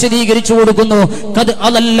മഹാന്മാർ വിശദീകരിച്ചു കൊടുക്കുന്നു. ഖദ്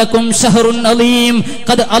അലല്ലകും ഷഹറുൻ അലീം,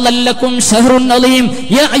 ഖദ് അലല്ലകും ഷഹറുൻ അലീം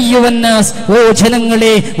യാ അയ്യുഹന്നാസ്, ഓ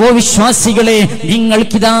ജനങ്ങളെ, ഓ വിശ്വാസികളെ,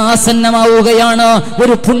 നിങ്ങൾക്കിതാ ആസന്നമാവുകയാണ്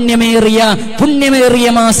ഒരു പുണ്യമേറിയ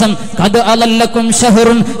മാസം. ഖദ് അലല്ലകും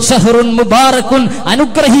ഷഹറുൻ മുബാറകുൻ,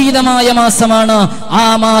 അനുഗ്രഹീതമായ മാസമാണ്. ആ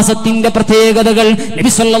മാസത്തിന്റെ പ്രത്യേകതകൾ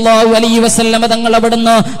നബി സല്ലല്ലാഹു അലൈഹി വസല്ലം തങ്ങൾ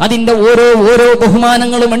അവിടുന്ന് അതിന്റെ ഓരോ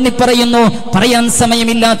ബഹുമാനങ്ങളും എണ്ണിപ്പറയുന്നു. പറയാൻ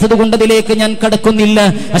സമയമില്ലാത്തത് കൊണ്ട് അതിലേക്ക് ഞാൻ കടക്കുന്നില്ല.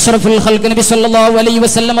 അഷ്റഫുൽ ഖൽഖ് നബി സല്ലല്ലാഹു അലൈഹി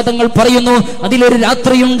വസല്ലം തങ്ങൾ പറയുന്നു, അതിലൊരു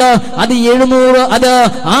രാത്രിയുണ്ട്, അത്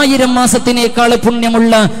 1000 മാസത്തിനേക്കാൾ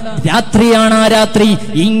പുണ്യമുള്ള രാത്രിയാണ് ആ രാത്രി.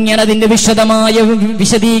 ഇങ്ങനെ അതിന്റെ വിശദമായ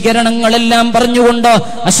വിശദീകരണങ്ങളെല്ലാം പറഞ്ഞുകൊണ്ട്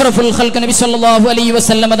അഷ്റഫുൽ ഖൽഖ് നബി സല്ലല്ലാഹു അലൈഹി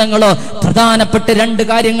വസല്ലം തങ്ങൾ പ്രധാനപ്പെട്ട 2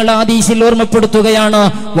 കാര്യങ്ങൾ ഹദീസിൽ ഓർമ്മപ്പെടുത്തുകയാണ്.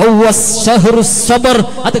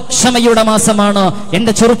 അത് ക്ഷമയുടെ മാസമാണ്.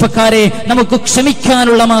 എന്റെ ചെറുപ്പക്കാരെ, നമുക്ക്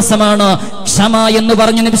ക്ഷമിക്കാനുള്ള മാസമാണ്. ക്ഷമ എന്ന്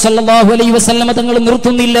പറഞ്ഞു നബി സല്ലല്ലാഹു അലൈഹി വസല്ലം തങ്ങൾ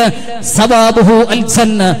നിർത്തുന്നില്ല. സവാബുഹു അൽ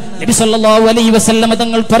ജന്ന, നബി സല്ലല്ലാഹു അലൈഹി വസല്ലം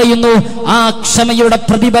തങ്ങൾ പറയുന്നു, ആ ക്ഷമയുടെ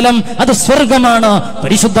പ്രതിഫലം അത് സ്വർഗ്ഗമാണ്.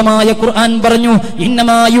 പരിശുദ്ധമായ ഖുർആൻ പറഞ്ഞു,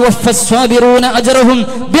 ഇന്നമാ യുവഫസ് സ്വാബിറൂന അജ്റഹും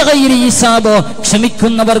ബിഗൈരി ഹിസാബ്,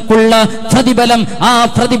 ക്ഷമിക്കുന്നവർക്കുള്ള പ്രതിഫലം, ആ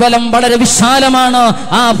പ്രതിഫലം വളരെ വിശാലമാണ്.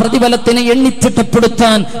 ആ പ്രതിഫലത്തിന്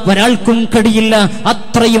എണ്ണിത്തിട്ടപ്പെടുത്താൻ ഒരാൾക്കും കഴിയില്ല.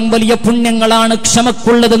 അത്രയും വലിയ പുണ്യങ്ങളാണ്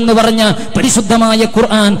ക്ഷമക്കുള്ളതെന്ന് പറഞ്ഞ പരിശുദ്ധമായ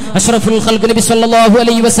ഖുർആൻ. അഷ്റഫുൽ ഖൽഖ് നബി സല്ലല്ലാഹു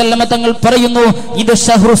അലൈഹി വസല്ലം തങ്ങൾ പറയുന്നു, ഇത്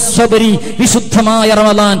ഷഹ്റുസ് സബരി, വിശുദ്ധമായ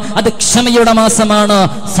റമദാൻ, അത് ക്ഷമയുടെ മാസമാണ്.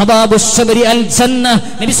 സബാബുസ് സബരി അൽ ജന്ന,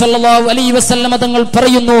 നബി സല്ലല്ലാഹു അലൈഹി വസല്ലം തങ്ങൾ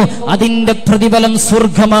പറയുന്നു, അതിന്റെ പ്രതിഫലം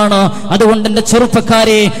സ്വർഗ്ഗമാണ്. അതുകൊണ്ട് എന്റെ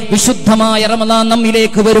ചെറുപ്പക്കാരെ, വിശുദ്ധമായ റമദാൻ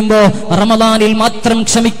നമ്മിലേക്ക് വരുമ്പോ റമദാനിൽ മാത്രം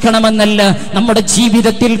ക്ഷമിക്കണമെന്നല്ല, നമ്മുടെ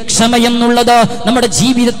ജീവിതത്തിൽ ക്ഷമയെന്നുള്ളത് നമ്മുടെ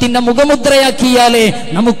ജീവിതത്തിന്റെ മുഖമുദ്രയാക്കിയാലേ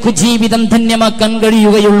നമുക്ക് ജീവിതം ധന്യമാക്കാൻ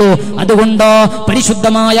കഴിയുകയുള്ളൂ. അതുകൊണ്ട്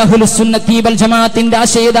പരിശുദ്ധമായ അഹ്ലുസ് സുന്നത്തി വൽ ജമാഅത്തിന്റെ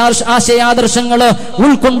ആശയാദർശങ്ങൾ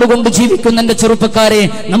ഉൾക്കൊണ്ടുകൊണ്ട് ജീവിക്കുന്ന എന്റെ ചെറുപ്പക്കാരെ,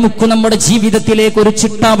 നമുക്ക് നമ്മുടെ ജീവിതത്തിലേക്ക് ഒരു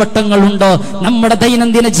ചിട്ടാവട്ടങ്ങളുണ്ട്. നമ്മുടെ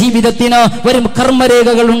ദൈനംദിന ജീവിതത്തിന് ഒരു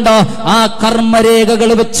കർമ്മരേഖകളുണ്ട്. ആ കർമ്മരേഖകൾ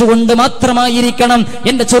വെച്ചുകൊണ്ട് മാത്രമായിരിക്കണം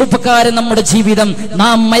എന്റെ ചെറുപ്പക്കാരൻ നമ്മുടെ ജീവിതം.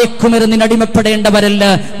 നാം മയക്കുമരുന്നിന് അടിമപ്പെടേണ്ടവരല്ല,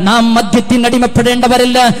 നാം മദ്യത്തിന്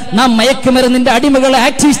അടിമപ്പെടേണ്ടവരല്ല, നാം മയക്കുമരുന്നിന്റെ അടിമകൾ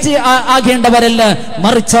ആക്ടിവിസ്റ്റ് ആകേണ്ടവരല്ല.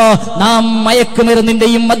 മറിച്ച് നാം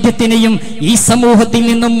മയക്കുമരുന്നിന്റെയും മദ്യത്തിനെയും ഈ സമൂഹത്തിൽ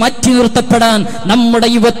നിന്നും മാറ്റി നിർത്തപ്പെടാൻ നമ്മുടെ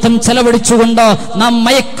യുവത്വം ചെലവഴിച്ചുകൊണ്ട് നാം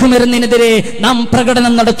മയക്കുമരുന്നിനെതിരെ നാം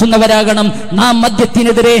പ്രകടനം നടത്തുന്നവരാകണം. നാം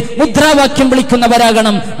മദ്യത്തിനെതിരെ മുദ്രാവാക്യം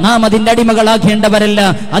വിളിക്കുന്നവരാകണം. നാം അതിന്റെ അടിമകളാകേണ്ടവരല്ല.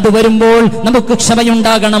 അത് വരുമ്പോൾ നമുക്ക്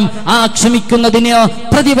ക്ഷമയുണ്ടാകണം. ആ ക്ഷമിക്കുന്നതിന്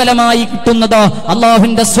പ്രതിഫലമായി കിട്ടുന്നത്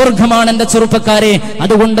അള്ളാഹുവിന്റെ സ്വർഗമാണ് എന്റെ ചെറുപ്പക്കാരെ.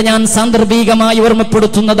 അതുകൊണ്ട് ഞാൻ സാന്ദർഭികമായി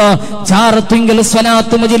ഓർമ്മപ്പെടുത്തുന്നത്, ജാറത്തിങ്കൽ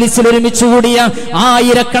സ്വലാത്ത് മജ്‌ലിസിൽ ഒരുമിച്ച് കൂടിയ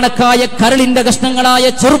ആയിരക്കണക്കായ കരളിന്റെ കഷ്ണങ്ങളായ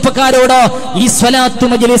ചെറുപ്പക്കാരോട് ഈ സ്വലാത്ത്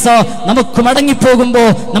മജ്‌ലിസ് നമുക്ക് മടങ്ങിപ്പോകുമ്പോ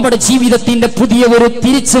നമ്മുടെ ജീവിതത്തിന്റെ പുതിയ ഒരു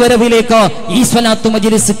തിരിച്ചുവരവിലേക്ക് ഈ സ്വലാത്ത്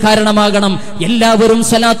മജ്‌ലിസ് കാരണമാകണം. എല്ലാവരും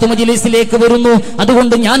സ്വലാത്ത് മജ്‌ലിസിലേക്ക് വരുന്നു,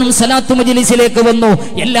 അതുകൊണ്ട് ഞാനും സ്വലാത്ത് മജ്‌ലിസിലേക്ക് വന്നു.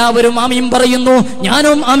 എല്ലാവരും ആമീൻ പറയുന്നു,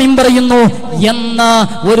 ഞാനും ആമീൻ പറയുന്നു എന്ന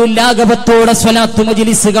ഒരു ലാഘവത്തോടെ സ്വലാത്ത്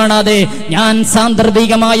മജ്‌ലിസ് കാണാതെ ഞാൻ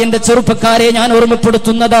സാന്ദർഭികമായി എന്റെ ചെറുപ്പക്കാരെ ഞാൻ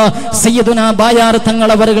ഓർമ്മപ്പെടുത്തുന്നത്, സയ്യിദുനാ ബായാർ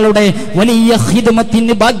തങ്ങളവരുടെ വലിയ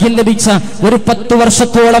ഖിദ്മത്തിന് ഭാഗ്യം ലഭിച്ച ഒരു 10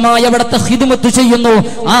 വർഷത്തോളമായി അവിടുത്തെ ഖിദ്മത്ത് ചെയ്യുന്നു.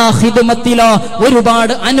 ആ ഖിദ്മത്തില്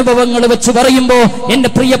ഒരുപാട് അനുഭവങ്ങൾ വെച്ച് പറയുമ്പോ എന്റെ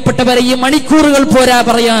പ്രിയപ്പെട്ടവരെ, ഈ മണിക്കൂറുകൾ പോരാ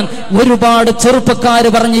പറയാൻ. ഒരുപാട് ചെറുപ്പക്കാര്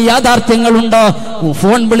പറഞ്ഞ യാഥാർത്ഥ്യങ്ങളുണ്ട്.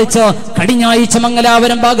 ഫോൺ വിളിച്ച് കഴിഞ്ഞ ആഴ്ച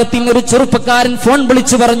മംഗലാപുരം ഭാഗത്ത് നിന്ന് ഒരു ചെറുപ്പക്കാരൻ ഫോൺ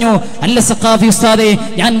വിളിച്ചു പറഞ്ഞു, അല്ല സഖാഫി ഉസ്താദേ,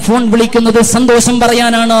 ഞാൻ ഫോൺ വിളിക്കുന്നത് സന്തോഷം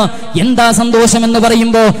പറയാനാണ്. എന്താ സന്തോഷം എന്ന്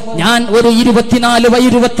പറയുമ്പോ, ഞാൻ ഒരു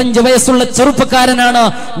 24-25 വയസ്സുള്ള ചെറുപ്പക്കാരനാണ്.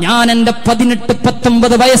 ഞാൻ എന്റെ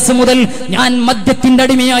 18-19 വയസ്സ് മുതൽ ഞാൻ മദ്യത്തിന്റെ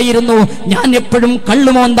അടിമയായിരുന്നു. ഞാൻ എപ്പോഴും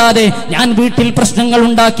കള്ളുമോന്താതെ ഞാൻ വീട്ടിൽ പ്രശ്നങ്ങൾ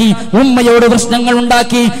ഉണ്ടാക്കി, ഉമ്മയോട് പ്രശ്നങ്ങൾ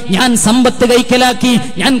ഉണ്ടാക്കി, ഞാൻ സമ്പത്ത് കൈക്കലാക്കി,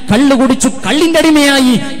 ഞാൻ കള്ളു കുടിച്ചു, കള്ളിന്റെ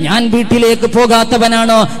അടിമയായി. ഞാൻ വീട്ടിലേക്ക്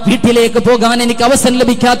പോകാത്തവനാണ്, വീട്ടിലേക്ക് പോകാൻ എനിക്ക് അവസരം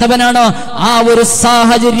ലഭിക്കാത്തവനാണ്. ആ ഒരു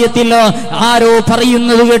സാഹചര്യത്തിൽ ആരോ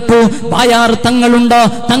പറയുന്നത് കേട്ടു, ബായാർ തങ്ങളുണ്ട്,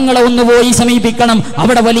 തങ്ങളെ ഒന്ന് പോയി സമീപിക്കണം,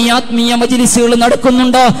 അവിടെ വലിയ ആത്മീയ മജ്‌ലിസുകൾ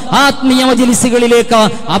നടക്കുന്നുണ്ട്, ആത്മീയ മജ്‌ലിസുകളിലേക്ക്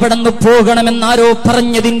അവിടെ നിന്ന് പോകണമെന്നാരോ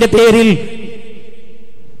പറഞ്ഞതിന്റെ പേരിൽ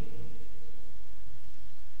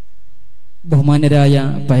ബഹുമാനരായ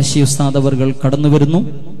പഴശ്ശി ഉസ്താദ് അവർകൾ കടന്നു വരുന്നു.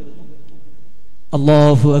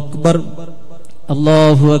 അല്ലാഹു അക്ബർ,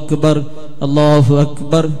 അല്ലാഹു അക്ബർ, അല്ലാഹു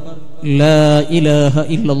അക്ബർ, ലാ ഇലാഹ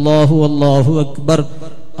ഇല്ലല്ലാഹു അല്ലാഹു അക്ബർ,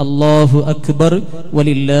 അല്ലാഹു അക്ബർ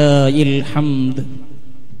വലില്ലാഹിൽ ഹംദ്.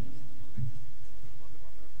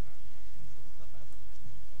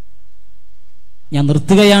 ഞാൻ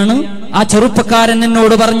നിർത്തുകയാണ്. ആ ചെറുപ്പക്കാരൻ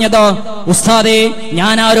എന്നോട് പറഞ്ഞത്, ഉസ്താദേ,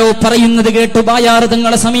 ഞാൻ ആരോ പറയുന്നത് കേട്ടു, ബായാർ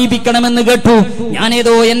തങ്ങളെ സമീപിക്കണമെന്ന് കേട്ടു.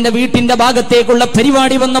 ഞാനേതോ എന്റെ വീട്ടിന്റെ ഭാഗത്തേക്കുള്ള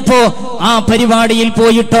പരിപാടി വന്നപ്പോ ആ പരിപാടിയിൽ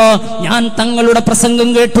പോയിട്ട് ഞാൻ തങ്ങളുടെ പ്രസംഗം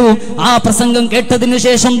കേട്ടു. ആ പ്രസംഗം കേട്ടതിന്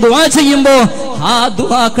ശേഷം ദുആ ചെയ്യുമ്പോ, ആ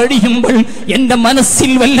ദുആ കഴിയുമ്പോൾ എന്റെ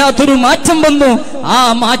മനസ്സിൽ വല്ലാത്തൊരു മാറ്റം വന്നു. ആ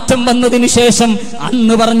മാറ്റം വന്നതിന് ശേഷം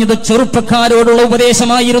അന്ന് പറഞ്ഞത് ചെറുപ്പക്കാരോടുള്ള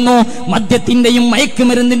ഉപദേശമായിരുന്നു. മദ്യത്തിന്റെയും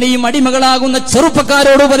മയക്കുമരുന്നിന്റെയും അടിമകളാകുന്ന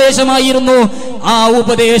ചെറുപ്പക്കാരോട് ഉപദേശമായിരുന്നു. ആ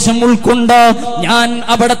ഉപദേശം ഉൾക്കൊണ്ട് ഞാൻ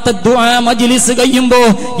അവിടത്തെ ദുആ മജ്‌ലിസ് കഴിയുമ്പോ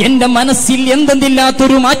എന്റെ മനസ്സിൽ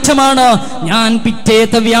എന്തെന്നില്ലാത്തൊരു മാറ്റമാണ്. ഞാൻ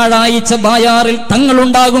പിറ്റേത്തെ വ്യാഴാഴ്ച ബായാറിൽ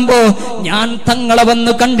തങ്ങളുണ്ടാകുമ്പോ ഞാൻ തങ്ങളെ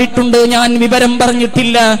വന്ന് കണ്ടിട്ടുണ്ട്, ഞാൻ വിവരം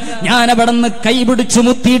പറഞ്ഞിട്ടില്ല. ഞാൻ അവിടെ നിന്ന് കൈപിടിച്ചു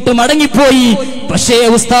മുത്തിയിട്ട് മടങ്ങിപ്പോയി. പക്ഷേ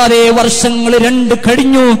ഉസ്താദേ, വർഷങ്ങൾ 2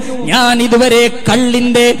 കഴിഞ്ഞു, ഞാൻ ഇതുവരെ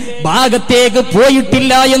കള്ളിന്റെ ഭാഗത്തേക്ക്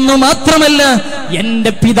പോയിട്ടില്ല എന്ന് മാത്രമല്ല,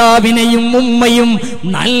 എന്റെ പിതാവിനെയും ഉമ്മയും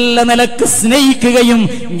നല്ല നിലക്ക് സ്നേഹിക്കുകയും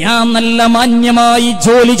ഞാൻ നല്ല മാന്യമായി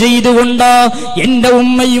ജോലി ചെയ്തുകൊണ്ട് എന്റെ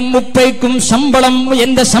ഉമ്മയും ഉപ്പയ്ക്കും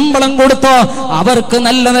എന്റെ ശമ്പളം കൊടുത്ത് അവർക്ക്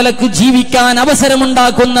നല്ല നിലക്ക് ജീവിക്കാൻ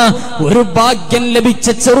അവസരമുണ്ടാക്കുന്ന ഒരു ഭാഗ്യം ലഭിച്ച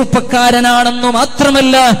ചെറുപ്പക്കാരനാണെന്നു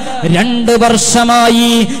മാത്രമല്ല, 2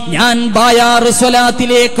 വർഷമായി ഞാൻ ബായാർ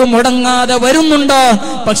സ്വലാത്തിലേക്ക് മുടങ്ങാതെ വരുന്നുണ്ട്.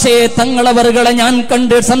 പക്ഷേ തങ്ങളവറുകളെ ഞാൻ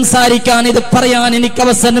കണ്ട് സംസാരിക്കാൻ, ഇത് പറയാൻ എനിക്ക്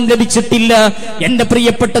അവസരം ലഭിച്ചിട്ടില്ല. എന്റെ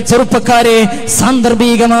പ്രിയപ്പെട്ട ചെറുപ്പക്കാരെ,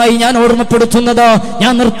 സാന്ദർഭികമായി ഞാൻ ഓർമ്മപ്പെടുത്തുന്നത്,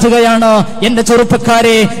 ഞാൻ നിർത്തുകയാണ്. എന്റെ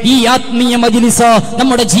ചെറുപ്പക്കാരെ, ഈ ആത്മീയ മജ്‌ലിസ്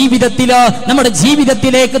നമ്മുടെ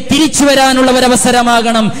ജീവിതത്തിലേക്ക് തിരിച്ചു വരാനുള്ള ഒരു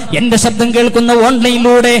അവസരമാകണം. എന്റെ ശബ്ദം കേൾക്കുന്ന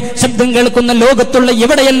ഓൺലൈനിലൂടെ ശബ്ദം കേൾക്കുന്ന ലോകത്തുള്ള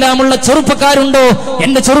എവിടെയെല്ലാമുള്ള ചെറുപ്പക്കാരുണ്ടോ,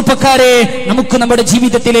 എന്റെ ചെറുപ്പക്കാരെ, നമുക്ക് നമ്മുടെ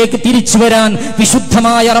ജീവിതത്തിലേക്ക് തിരിച്ചു വരാൻ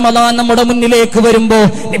വിശുദ്ധമായ റമദാൻ നമ്മുടെ മുന്നിലേക്ക് വരുമ്പോ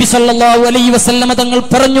നബി സല്ലല്ലാഹു അലൈഹി വസല്ലമ തങ്ങൾ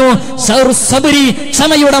പറഞ്ഞു, ശഹ്റു സബ്രി,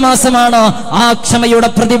 ക്ഷമയുടെ മാസമാണ്. ആ ക്ഷമയുടെ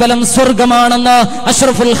പ്രതിഫലം സ്വർഗമാണെന്ന്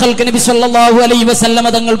അഷ്റഫുൽ ഖൽഖ് നബി സല്ലല്ലാഹു അലൈഹി വസല്ലം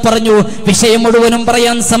തങ്ങൾ പറഞ്ഞു. വിഷയം മുഴുവനും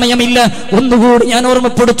പറയാൻ സമയമില്ല, ഒന്നുകൂടി ഞാൻ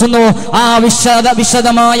ഓർമ്മപ്പെടുത്തുന്നു. ആ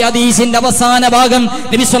വിശദമായ ഹദീസിന്റെ അവസാന ഭാഗം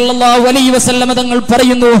നബി സല്ലല്ലാഹു അലൈഹി വസല്ലം തങ്ങൾ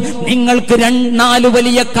പറയുന്നു, നിങ്ങൾക്ക് 4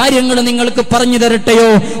 വലിയ കാര്യങ്ങൾ നിങ്ങൾക്ക് പറഞ്ഞു തരട്ടെയോ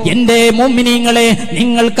എന്റെ മുഅ്മിനീങ്ങളെ,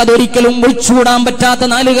 നിങ്ങൾക്കതൊരിക്കലും ഒഴിച്ചുകൂടാൻ പറ്റാത്ത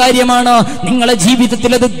 4 കാര്യമാണ്. നിങ്ങളെ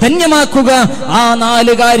ജീവിതത്തിൽ അത് ധന്യമാക്കുക. ആ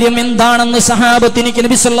 4 കാര്യം എന്താണെന്ന് സഹാബത്തിന്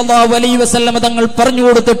നബി സല്ലല്ലാഹു അലൈഹി വസല്ലം തങ്ങൾ പറഞ്ഞു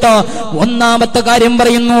കൊടുത്തിട്ട് ഒന്നാമത്തെ കാര്യം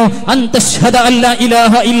പറയുന്നു, അൻതശ്ഹദ അല്ലാ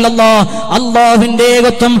ഇലാഹ ഇല്ലല്ലാഹ്, അല്ലാഹുവിന്റെ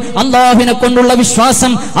ഏകത്വം, അല്ലാഹുവിനെ കൊണ്ടുള്ള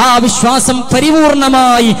വിശ്വാസം, ആ വിശ്വാസം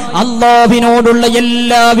പരിപൂർണമായി അല്ലാഹുവിനോടുള്ള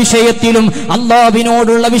എല്ലാ വിഷയത്തിലും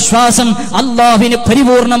അല്ലാഹുവിനോടുള്ള വിശ്വാസം, അല്ലാഹുവിന്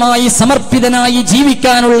പരിപൂർണമായി സമർപ്പിതനായി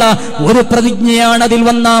ജീവിക്കാനുള്ള ഒരു പ്രതിജ്ഞയാണ് അതിൽ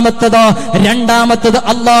ഒന്നാമത്തത്. രണ്ടാമത്തത്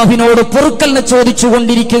അല്ലാഹുവിനോട് പൊറുക്കലിനെ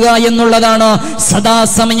ചോദിച്ചുകൊണ്ടിരിക്കുക എന്നുള്ളതാണ്.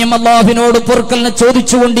 സദാസമയം അല്ലാഹുവിനോട് പൊറുക്കലിനെ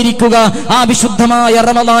ചോദിച്ചുകൊണ്ടിരിക്കുക. ആ വിശുദ്ധമായ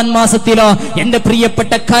റമദാൻ മാസത്തില് എന്റെ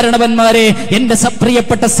പ്രിയപ്പെട്ട കാരണവന്മാരെ, എന്റെ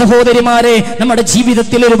പ്രിയപ്പെട്ട സഹോദരിമാരെ, നമ്മുടെ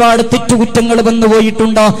ജീവിതത്തിൽ ഒരുപാട് തെറ്റുകുറ്റങ്ങൾ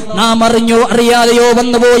വന്നുപോയിട്ടുണ്ട്. നാം അറിഞ്ഞോ അറിയാതെയോ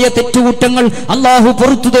വന്നുപോയ തെറ്റുകുറ്റങ്ങൾ അല്ലാഹു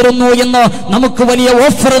പുറത്തു തരുന്നു എന്ന് നമുക്ക് വലിയ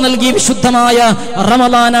ഓഫർ നൽകി വിശുദ്ധമായ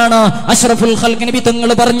റമദാനാണ്. അഷ്റഫുൽ ഖൽഖ് നബി തങ്ങൾ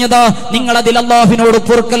പറഞ്ഞത്, നിങ്ങൾ അതിൽ അല്ലാഹുവിനോട്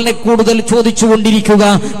പൊറുക്കലിനെ കൂടുതൽ ചോദിച്ചുകൊണ്ടിരിക്കുക.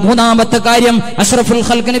 മൂന്നാമത്തെ കാര്യം അഷ്റഫുൽ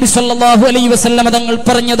ഖൽഖ് നബി സല്ലല്ലാഹു അലൈഹി വസല്ലം തങ്ങൾ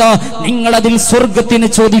പറഞ്ഞത്, നിങ്ങൾ അതിൽ സ്വർഗ്ഗത്തിന്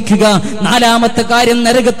ചോദിക്കുക. നാലാമത്തെ കാര്യം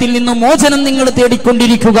നരകത്തിൽ നിന്ന് മോചനം നിങ്ങൾ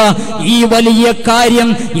തേടിക്കൊണ്ടിരിക്കുക. ഈ വലിയ കാര്യം,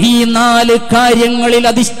 ഈ 4 കാര്യങ്ങളിൽ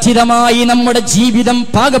അധിഷ്ഠിതമായി നമ്മുടെ ജീവിതം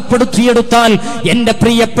പാകപ്പെടുത്തിയെടുത്താൽ എന്റെ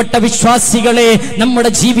പ്രിയപ്പെട്ട വിശ്വാസികളെ, നമ്മുടെ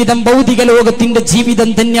ജീവിതം ഭൗതിക ലോകത്തിന്റെ ജീവിതം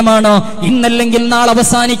ധന്യമാണ്. ഇന്നല്ലെങ്കിൽ നാളെ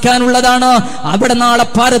അവസാനിക്കാനുള്ളതാണ്. അവിടെ നാളെ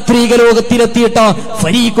പാരത്രിക ലോകത്തിലെത്തിയിട്ട്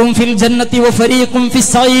ഫരീഖും ഫിൽ ജന്നത്തി വ ഫരീഖും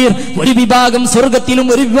ഫിസ് സഈർ, ഒരു വിഭാഗം സ്വർഗ്ഗത്തിലും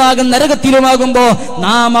ഒരു വിഭാഗം നരകത്തിലുമാകുമ്പോ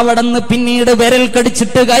നാം അവിടെ നിന്ന് പിന്നീട് വിരൽ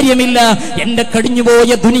കടിച്ചിട്ട് കാര്യമില്ല. എന്റെ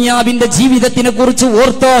കഴിഞ്ഞുപോയ ദുനിയാവിന്റെ ജീവിതത്തിനെ കുറിച്ച്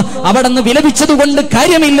ഓർത്ത് അവിടെ നിന്ന് വിലപിച്ചതുകൊണ്ട്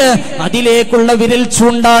കാര്യമില്ല. അതിലേക്കുള്ള വിരൽ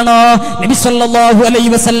ചൂണ്ടാണ് നബി സല്ലല്ലാഹു അലൈഹി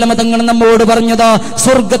വസല്ലം തങ്ങൾ നമ്മോട് പറഞ്ഞത്.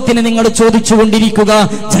 സ്വർഗ്ഗത്തിന് നിങ്ങൾ ചോദിച്ചുകൊണ്ടിരിക്കുക.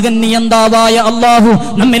 ജഗന്നിയന്താവായ അല്ലാഹു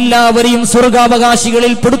നമ്മെല്ലാവരെയും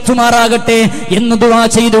സ്വർഗാവകാശികളിൽ പെടുത്തുമാറാകട്ടെ എന്ന് ദുആ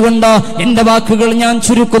ചെയ്തുകൊണ്ട് എന്റെ വാക്കുകൾ ഞാൻ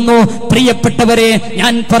ചുരുക്കുന്നു. പ്രിയപ്പെട്ടവരെ,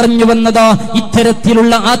 ഞാൻ പറഞ്ഞു വന്നത്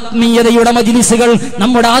ഇത്തരത്തിലുള്ള ആത്മീയതയുടെ മജ്ലിസുകൾ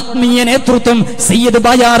നമ്മുടെ ആത്മീയ നേതൃത്വം സയ്യിദ്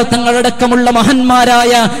ബായാർ തങ്ങളടക്കമുള്ള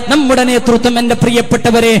മഹാന്മാരായ നമ്മുടെ നേതൃത്വം, എന്റെ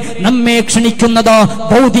പ്രിയപ്പെട്ടവരെ, നമ്മെ ക്ഷണിക്കുന്നത്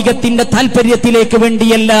ഭൗതികത്തിന്റെ താല്പര്യത്തിലേക്ക്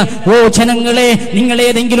വേണ്ടിയല്ല. ഓ ജനങ്ങളെ, നിങ്ങൾ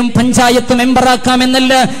ഏതെങ്കിലും പഞ്ചായത്ത്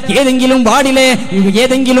മെമ്പറാക്കാമെന്നല്ല, ഏതെങ്കിലും വാർഡിലെ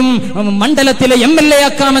ഏതെങ്കിലും മണ്ഡലത്തിലെ MLA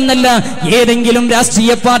ആക്കാമെന്നല്ല, ഏതെങ്കിലും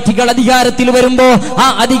രാഷ്ട്രീയ പാർട്ടികൾ അധികാരത്തിൽ വരുമ്പോ ആ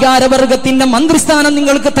അധികാരവർഗത്തിന്റെ മന്ത്രിസ്ഥാനം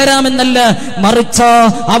നിങ്ങൾക്ക് തരാമെന്നല്ല, മറിച്ച്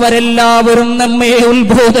അവരെല്ലാവരും നമ്മെ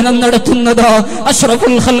ഉത്ബോധനം നടത്തുന്നത്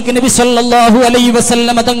അഷ്റഫുൽ ഖൽഖ് നബി സല്ലല്ലാഹു അലൈഹി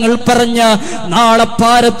വസല്ലം തങ്ങൾ പറഞ്ഞ നാളെ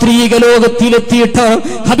പാരത്രിക ലോകത്തിലെത്തിയിട്ട്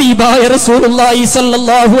ഹബീബായ റസൂലുള്ളാഹി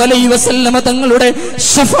സല്ലല്ലാഹു അലൈഹി വസല്ലം തങ്ങളുടെ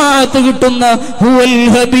ശഫാഅത്ത് കിട്ടുന്ന ഹുവൽ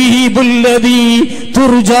ഹബീബുല്ലദീ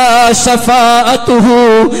തുർജാ ശഫാഅത്തുഹു,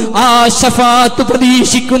 ആ ശഫാഅത്ത്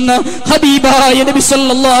പ്രതീക്ഷിക്കുന്ന ഹബീബായ നബി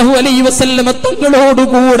സല്ലല്ലാഹു അലൈഹി വസല്ലം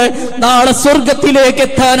തങ്ങളോടുകൂടെ നാളെ സ്വർഗ്ഗത്തിലേക്ക്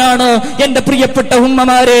എത്താനാണ് എന്റെ പ്രിയപ്പെട്ട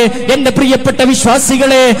ഉമ്മമാരെ, എന്റെ പ്രിയപ്പെട്ട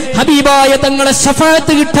വിശ്വാസികളെ. ഹബീബായ തങ്ങളെ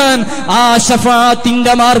ശഫാഅത്ത് കിട്ടാൻ ആ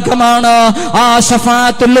ശഫാഅത്തിന്റെ മാർഗമാണ്, ആ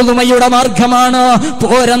ശഫാഅത്തുൽ ഉദ്മയുടെ മാർഗമാണ്.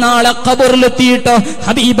 പോര നാളെ ഖബറിലെത്തിയിട്ട്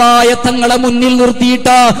ഹബീബായ തങ്ങളെ മുന്നിൽ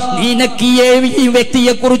നിർത്തിയിട്ട് നിനക്ക് ഈ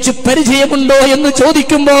വ്യക്തിയെ കുറിച്ച് പരിചയമുണ്ടോ എന്ന്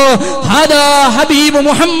ചോദിക്കുമ്പോ ഹാദാ ഹബീബ്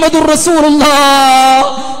മുഹമ്മദുർ റസൂലുള്ളാഹ്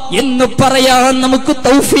എന്ന് പറയാൻ നമുക്ക്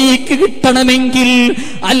തൗഫീക്ക് കിട്ടണമെങ്കിൽ,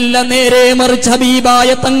 അല്ല നേരെ മറിച്ച് ഹബീബായ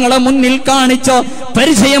തങ്ങളെ മുന്നിൽ കാണിച്ച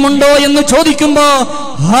പരിചയമുണ്ടോ എന്ന് ചോദിക്കുമ്പോ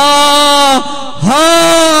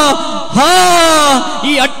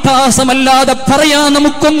ഈ അട്ടഹാസമല്ലാതെ പറയാൻ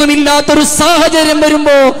നമുക്കൊന്നുമില്ലാത്തൊരു സാഹചര്യം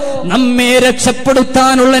വരുമ്പോ നമ്മെ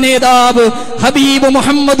രക്ഷപ്പെടുത്താനുള്ള നേതാവ് ഹബീബ്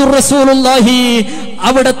മുഹമ്മദുർ റസൂലുള്ളാഹി,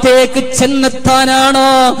 അവിടത്തേക്ക് ചെന്നെത്താനാണ്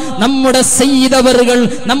നമ്മുടെ സയ്യിദവറുകൾ,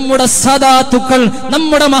 നമ്മുടെ സദാത്തുക്കൾ,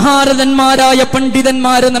 നമ്മുടെ മഹാരഥന്മാരായ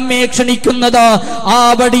പണ്ഡിതന്മാര് നമ്മെ ക്ഷണിക്കുന്നത്. ആ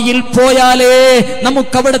വഴിയിൽ പോയാലേ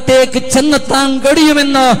നമുക്കവിടത്തേക്ക് ചെന്നെത്താൻ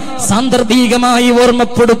കഴിയുമെന്ന് സാന്ദർഭികമായി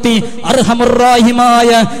ഓർമ്മപ്പെടുത്തി അർഹമുർറാഹിമായ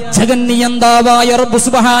ജഗന്നിയന്താവായ റബ്ബ്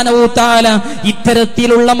സുബ്ഹാനഹു തആല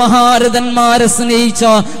ഇത്തരത്തിലുള്ള മഹാരഥന്മാരെ സ്നേഹിച്ച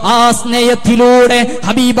ആ സ്നേഹത്തിലൂടെ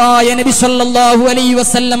ഹബീബായ നബി സല്ലല്ലാഹു അലൈഹി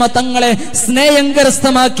വസല്ലമ തങ്ങളെ സ്നേഹം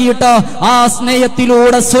കരസ്ഥമാക്കിയിട്ട് ആ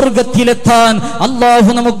സ്നേഹത്തിലൂടെ സ്വർഗ്ഗത്തിലെത്താൻ അല്ലാഹു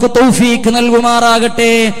നമുക്ക് തൗഫീഖ്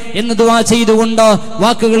നൽകുമാറാകട്ടെ എന്ന് ദുആ ചെയ്തുകൊണ്ട്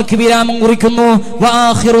വാക്കുകൾക്ക് വിരാമം കുറിക്കുന്നു.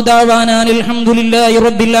 വആഖിറു ദഅവാനാ അൽഹംദുലില്ലാഹി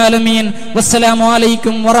റബ്ബിൽ ആലമീൻ. വസ്സലാമു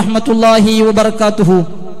അലൈക്കും വറഹ്മത്തുള്ളാഹി വബറകാതുഹു.